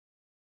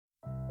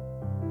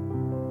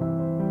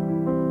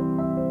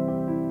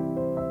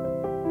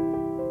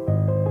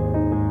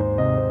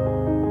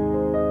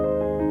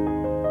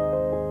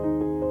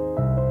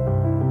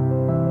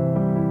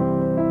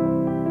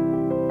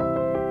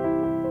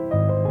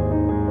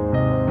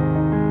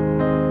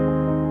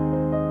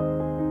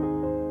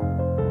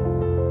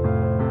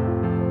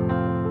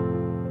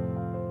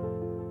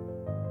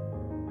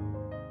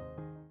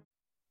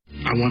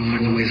want to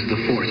learn the ways of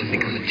the Force and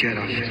become a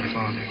Jedi like my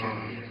father.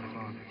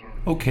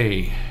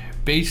 Okay,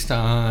 based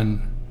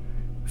on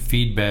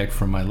feedback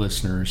from my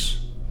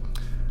listeners,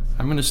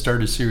 I'm going to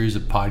start a series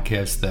of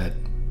podcasts that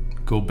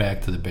go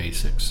back to the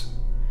basics.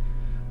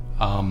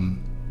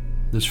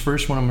 This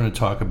first one I'm going to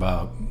talk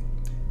about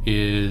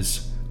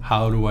is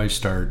how do I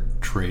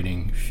start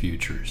trading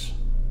futures?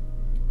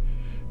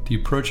 The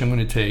approach I'm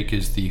going to take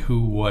is the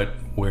who, what,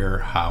 where,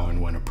 how,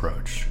 and when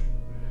approach.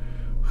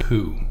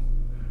 Who.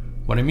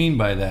 What I mean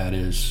by that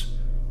is,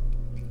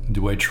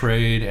 do I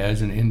trade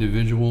as an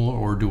individual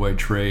or do I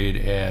trade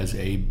as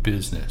a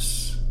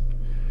business?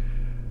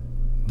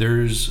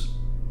 There's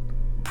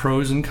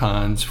pros and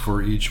cons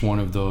for each one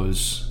of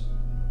those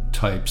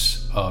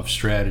types of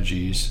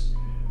strategies.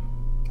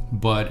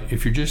 But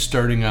if you're just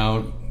starting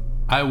out,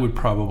 I would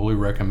probably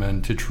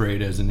recommend to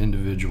trade as an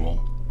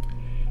individual.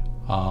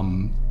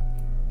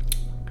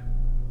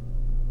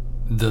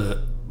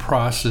 The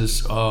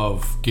process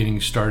of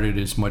getting started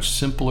is much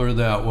simpler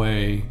that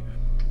way.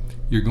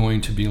 You're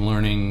going to be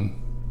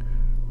learning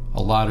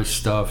a lot of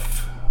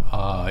stuff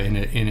in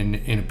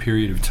a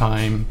period of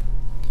time,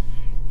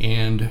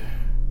 and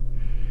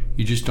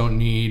you just don't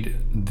need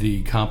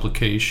the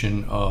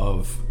complication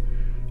of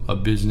a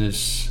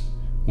business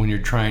when you're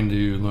trying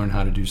to learn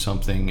how to do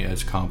something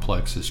as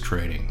complex as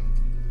trading.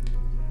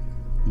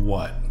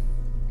 What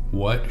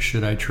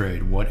should I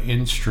trade? What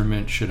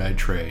instrument should I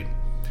trade?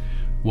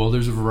 Well,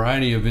 there's a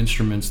variety of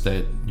instruments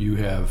that you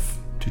have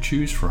to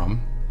choose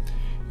from.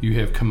 You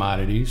have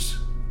commodities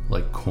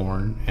like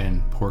corn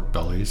and pork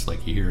bellies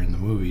like you hear in the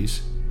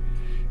movies.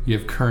 You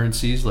have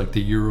currencies like the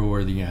euro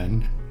or the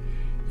yen.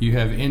 You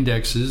have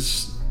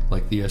indexes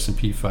like the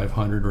S&P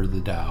 500 or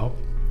the Dow.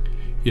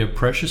 You have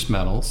precious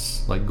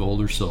metals like gold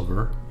or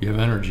silver. You have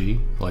energy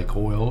like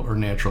oil or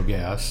natural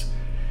gas.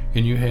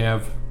 And you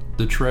have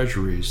the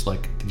treasuries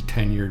like the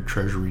 10-year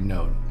treasury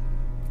note.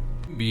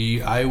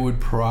 I would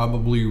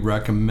probably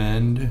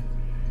recommend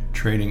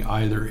trading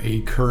either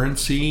a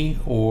currency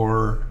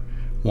or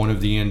one of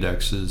the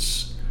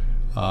indexes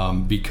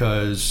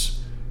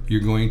because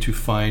you're going to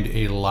find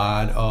a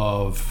lot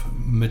of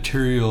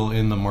material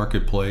in the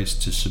marketplace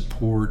to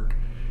support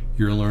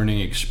your learning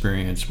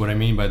experience. What I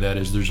mean by that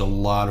is there's a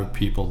lot of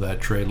people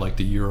that trade like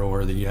the euro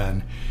or the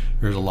yen.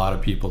 There's a lot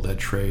of people that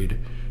trade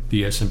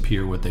the S&P,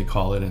 or what they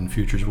call it in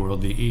futures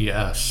world, the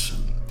ES.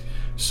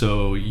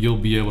 So you'll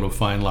be able to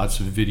find lots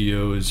of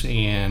videos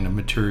and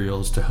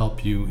materials to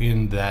help you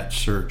in that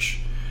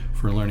search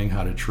for learning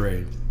how to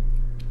trade.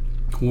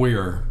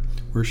 Where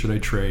should I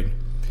trade?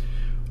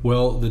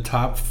 Well, the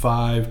top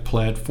 5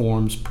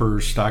 platforms per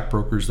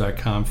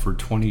stockbrokers.com for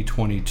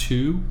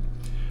 2022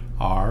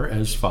 are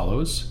as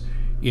follows.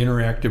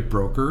 Interactive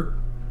Broker,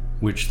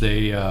 which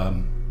they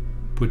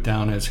put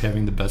down as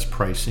having the best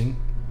pricing.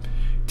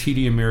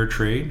 TD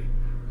Ameritrade,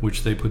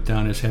 which they put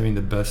down as having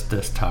the best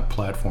desktop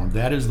platform.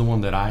 That is the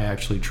one that I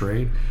actually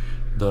trade.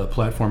 The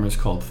platform is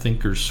called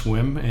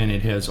Thinkorswim, and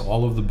it has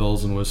all of the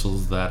bells and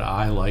whistles that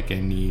I like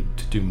and need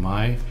to do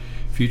my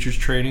futures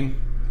trading.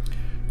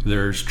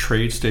 There's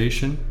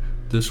TradeStation.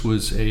 This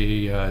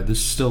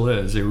still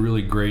is a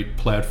really great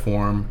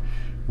platform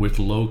with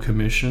low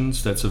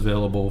commissions that's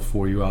available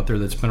for you out there,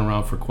 that's been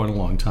around for quite a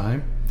long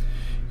time.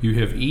 You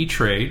have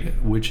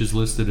E-Trade, which is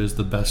listed as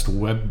the best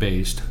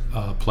web-based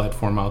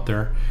platform out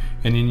there.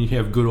 And then you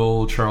have good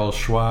old Charles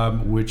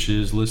Schwab, which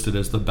is listed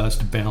as the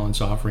best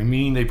balance offering,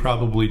 meaning they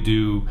probably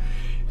do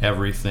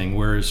everything.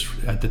 Whereas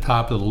at the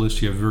top of the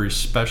list, you have very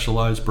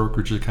specialized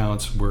brokerage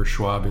accounts where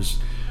Schwab is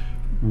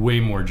way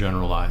more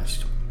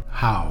generalized.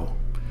 How?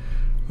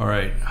 All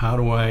right, how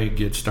do I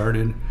get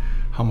started?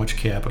 How much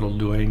capital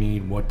do I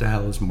need? What the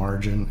hell is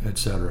margin,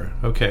 etc.?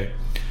 Okay,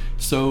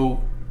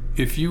 so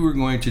if you were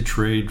going to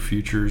trade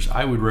futures,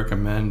 I would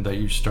recommend that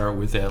you start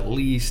with at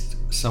least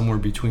somewhere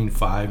between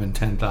 $5,000 and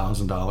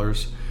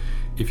 $10,000.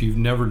 If you've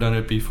never done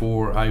it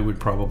before, I would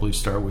probably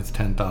start with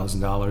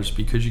 $10,000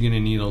 because you're going to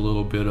need a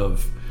little bit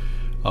of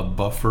a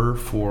buffer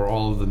for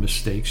all of the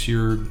mistakes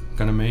you're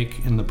going to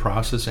make in the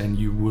process, and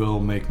you will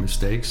make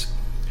mistakes.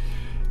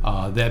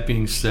 That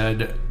being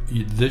said,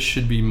 this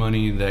should be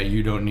money that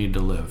you don't need to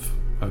live.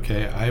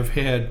 Okay, I've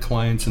had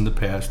clients in the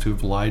past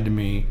who've lied to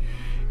me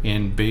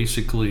and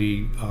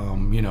basically,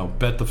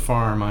 bet the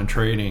farm on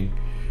trading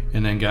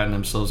and then gotten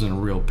themselves in a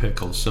real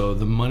pickle. So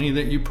the money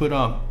that you put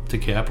up to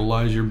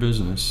capitalize your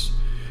business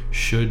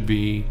should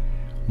be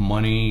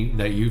money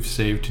that you've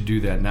saved to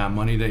do that, not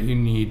money that you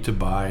need to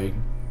buy,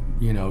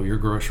 your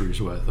groceries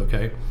with,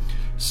 okay?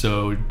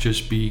 So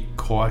just be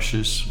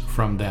cautious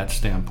from that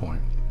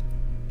standpoint.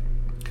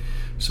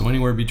 So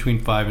anywhere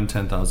between $5,000 and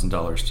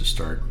 $10,000 to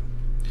start.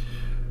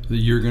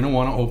 You're going to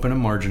want to open a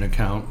margin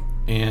account.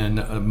 And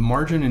a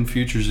margin in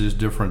futures is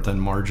different than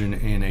margin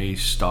in a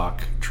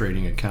stock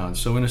trading account.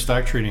 So in a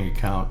stock trading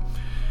account,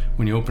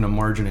 when you open a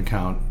margin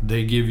account,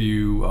 they give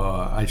you,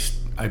 I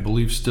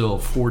believe still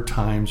 4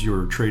 times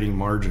your trading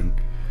margin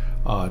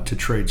to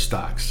trade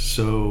stocks.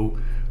 So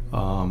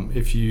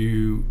if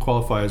you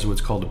qualify as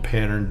what's called a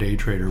pattern day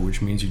trader,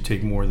 which means you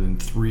take more than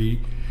 3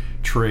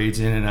 trades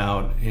in and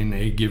out in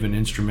a given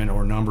instrument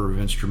or number of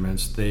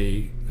instruments.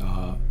 They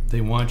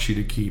want you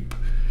to keep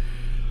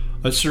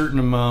a certain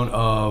amount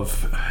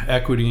of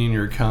equity in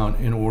your account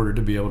in order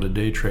to be able to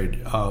day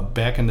trade.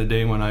 Back in the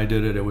day when I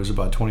did it, it was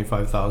about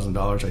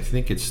 $25,000. I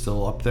think it's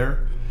still up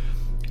there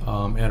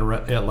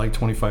at like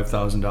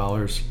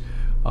 $25,000.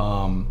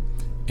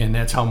 And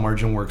that's how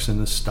margin works in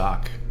the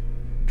stock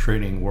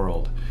trading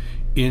world.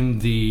 In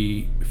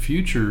the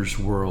futures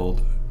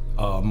world,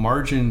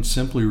 margin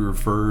simply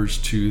refers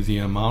to the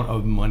amount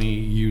of money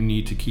you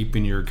need to keep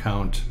in your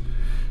account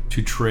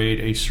to trade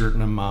a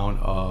certain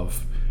amount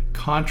of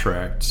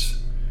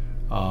contracts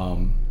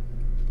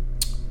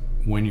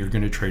when you're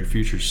going to trade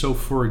futures. So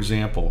for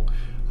example,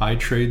 I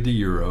trade the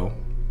euro,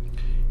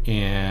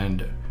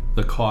 and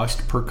the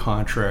cost per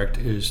contract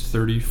is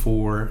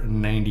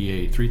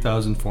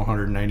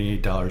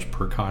 $3,498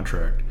 per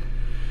contract.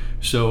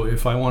 So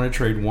if I want to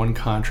trade one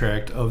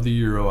contract of the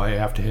euro, I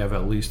have to have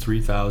at least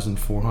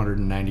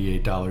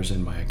 $3,498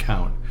 in my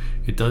account.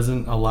 It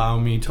doesn't allow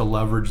me to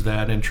leverage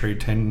that and trade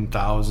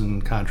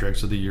 10,000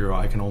 contracts of the euro.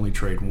 I can only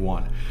trade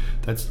one.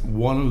 That's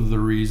one of the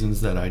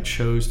reasons that I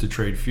chose to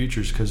trade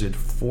futures, because it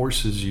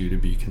forces you to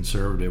be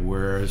conservative.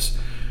 Whereas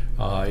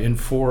in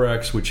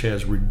Forex, which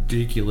has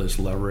ridiculous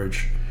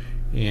leverage,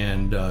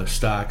 and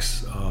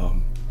stocks,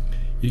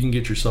 you can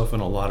get yourself in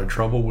a lot of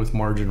trouble with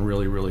margin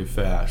really, really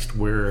fast.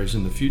 Whereas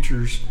in the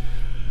futures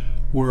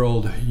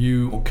world,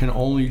 you can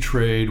only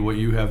trade what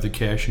you have the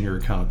cash in your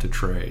account to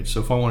trade. So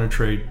if I want to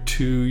trade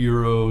 2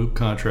 euro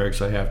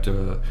contracts, I have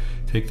to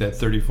take that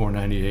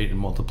 $34.98 and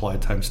multiply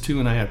it times 2,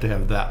 and I have to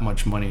have that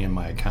much money in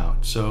my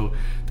account. So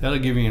that'll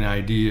give you an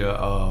idea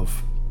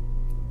of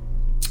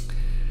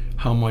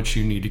how much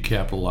you need to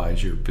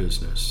capitalize your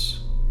business.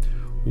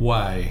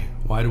 Why?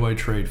 Why do I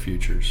trade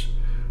futures?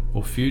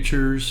 Well,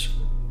 futures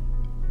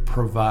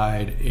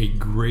provide a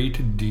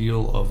great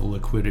deal of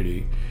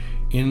liquidity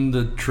in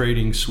the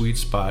trading sweet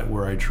spot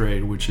where I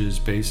trade, which is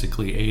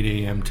basically 8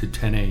 a.m. to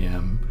 10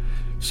 a.m.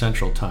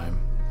 Central Time.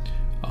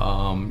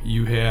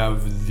 You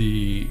have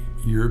the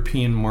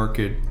European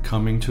market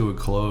coming to a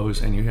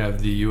close, and you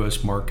have the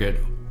U.S.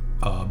 market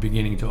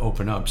beginning to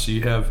open up. So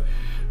you have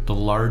the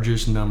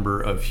largest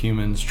number of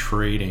humans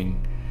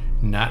trading,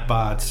 not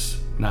bots,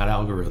 not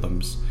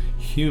algorithms,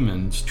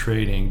 humans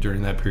trading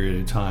during that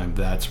period of time.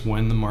 That's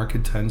when the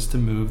market tends to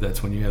move.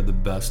 That's when you have the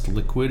best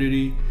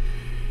liquidity.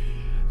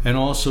 And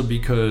also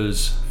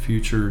because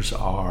futures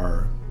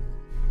are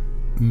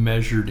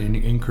measured in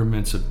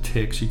increments of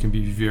ticks, you can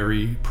be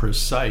very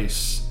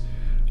precise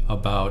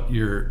about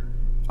your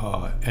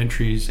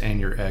entries and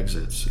your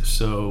exits.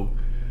 So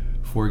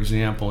for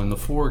example, in the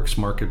Forex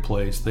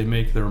marketplace, they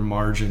make their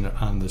margin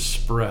on the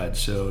spread.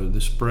 So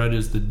the spread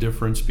is the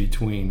difference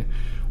between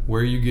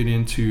where you get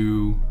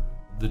into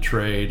the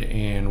trade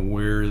and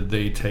where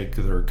they take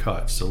their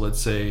cut. So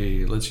let's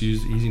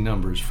use easy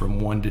numbers from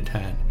 1 to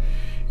 10.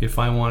 If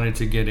I wanted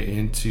to get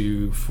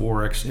into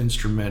Forex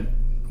instrument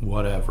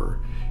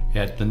whatever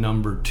at the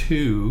number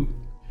 2,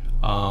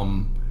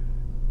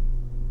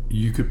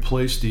 you could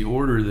place the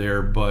order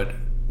there, but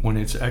when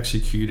it's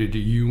executed,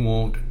 you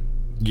won't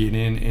get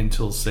in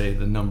until, say,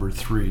 the number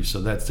 3.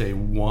 So that's a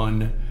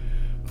 1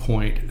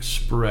 point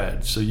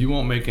spread. So you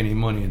won't make any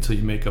money until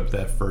you make up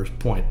that first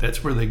point.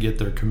 That's where they get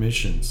their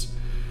commissions.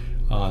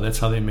 That's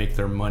how they make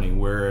their money.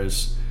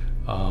 Whereas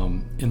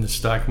in the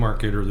stock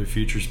market or the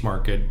futures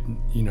market,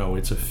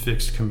 it's a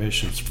fixed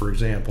commissions. For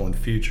example, in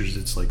futures,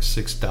 it's like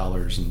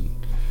 $6 and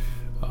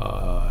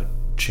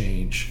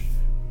change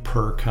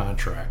per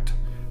contract,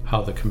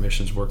 how the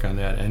commissions work on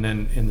that. And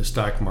then in the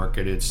stock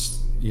market,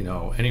 it's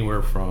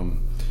anywhere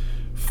from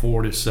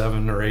 $4 to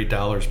 $7 or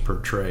 $8 per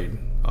trade.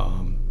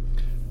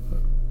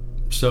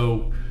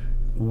 So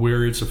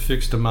where it's a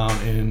fixed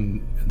amount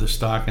in the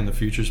stock and the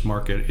futures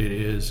market, it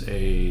is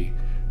a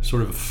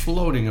sort of a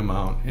floating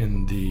amount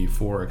in the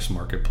Forex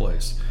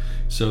marketplace.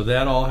 So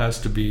that all has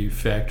to be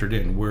factored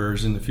in.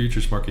 Whereas in the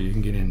futures market, you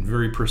can get in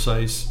very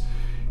precise.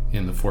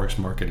 In the Forex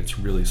market, it's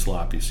really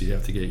sloppy. So you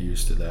have to get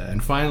used to that.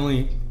 And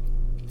finally,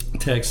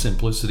 tax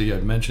simplicity.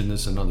 I've mentioned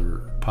this in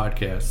other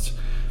podcasts.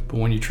 But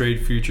when you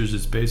trade futures,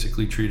 it's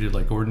basically treated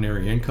like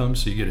ordinary income.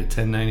 So you get a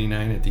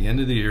 1099 at the end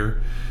of the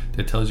year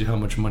that tells you how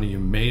much money you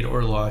made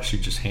or lost. You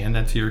just hand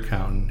that to your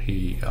accountant.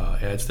 He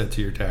adds that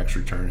to your tax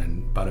return,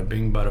 and bada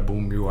bing, bada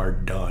boom, you are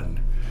done,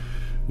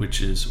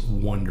 which is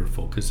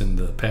wonderful, because in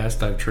the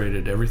past I've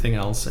traded everything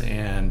else,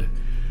 and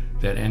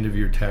that end of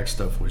year tax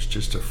stuff was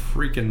just a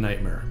freaking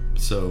nightmare.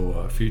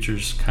 So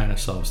futures kind of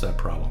solves that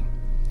problem.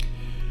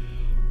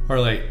 All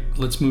right,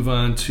 let's move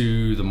on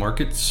to the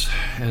markets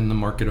and the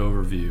market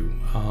overview.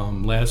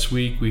 Last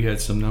week we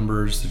had some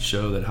numbers that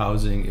show that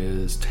housing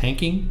is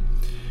tanking.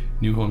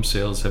 New home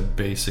sales have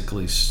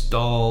basically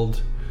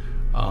stalled.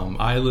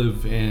 I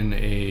live in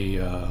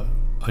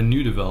a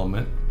new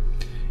development,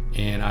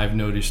 and I've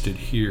noticed it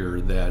here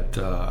that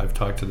I've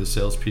talked to the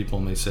salespeople,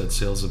 and they said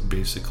sales have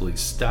basically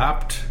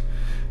stopped.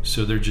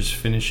 So they're just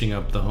finishing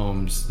up the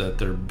homes that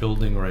they're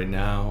building right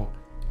now.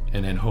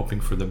 and then hoping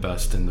for the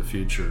best in the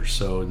future.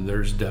 So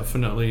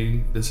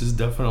this is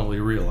definitely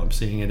real. I'm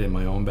seeing it in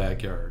my own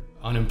backyard.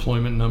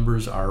 Unemployment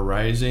numbers are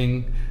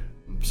rising.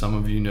 Some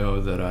of you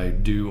know that I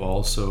do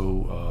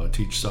also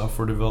teach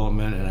software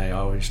development, and I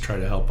always try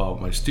to help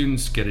out my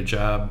students get a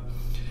job.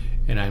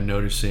 And I'm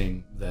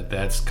noticing that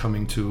that's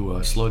coming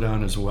to slow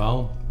down as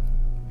well.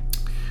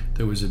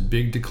 There was a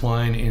big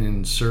decline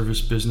in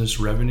service business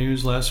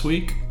revenues last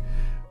week.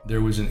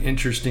 There was an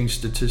interesting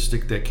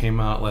statistic that came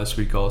out last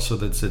week also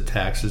that said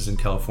taxes in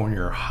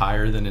California are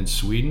higher than in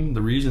Sweden.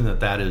 The reason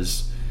that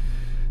is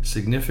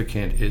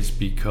significant is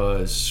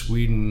because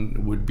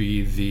Sweden would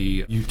be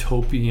the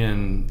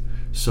utopian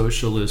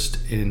socialist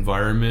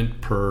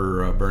environment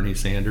per Bernie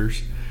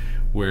Sanders,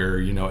 where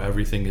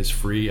everything is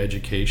free,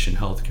 education,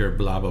 healthcare,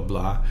 blah blah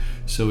blah.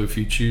 So if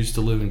you choose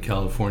to live in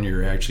California,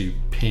 you're actually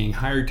paying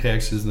higher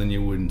taxes than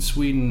you would in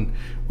Sweden,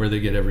 where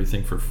they get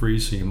everything for free.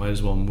 So you might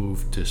as well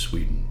move to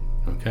Sweden.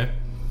 Okay.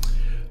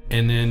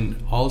 And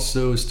then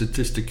also a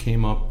statistic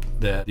came up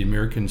that the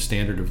American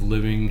standard of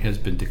living has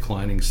been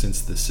declining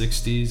since the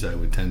 60s. I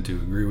would tend to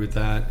agree with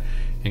that,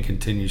 and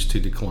continues to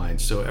decline.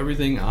 So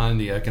everything on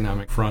the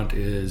economic front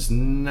is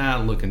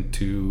not looking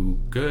too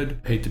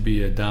good. Hate to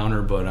be a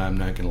downer, but I'm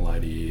not going to lie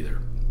to you either.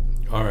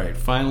 All right,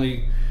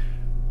 finally,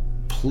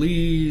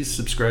 please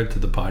subscribe to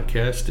the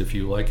podcast if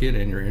you like it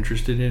and you're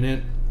interested in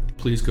it.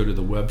 Please go to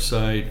the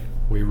website,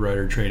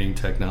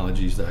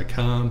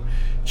 WaveWriterTrainingTechnologies.com.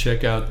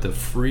 Check out the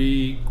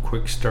free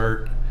quick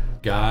start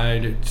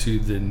guide to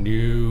the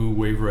new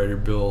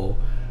WaveWriter Bill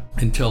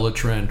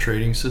IntelliTrend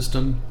trading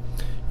system.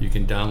 You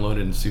can download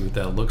it and see what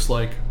that looks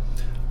like.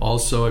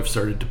 Also, I've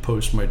started to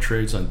post my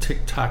trades on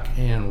TikTok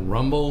and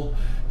Rumble,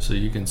 so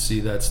you can see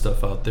that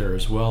stuff out there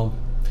as well.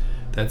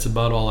 That's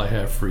about all I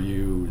have for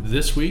you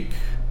this week.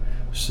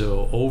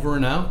 So over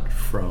and out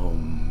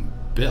from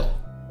Bill.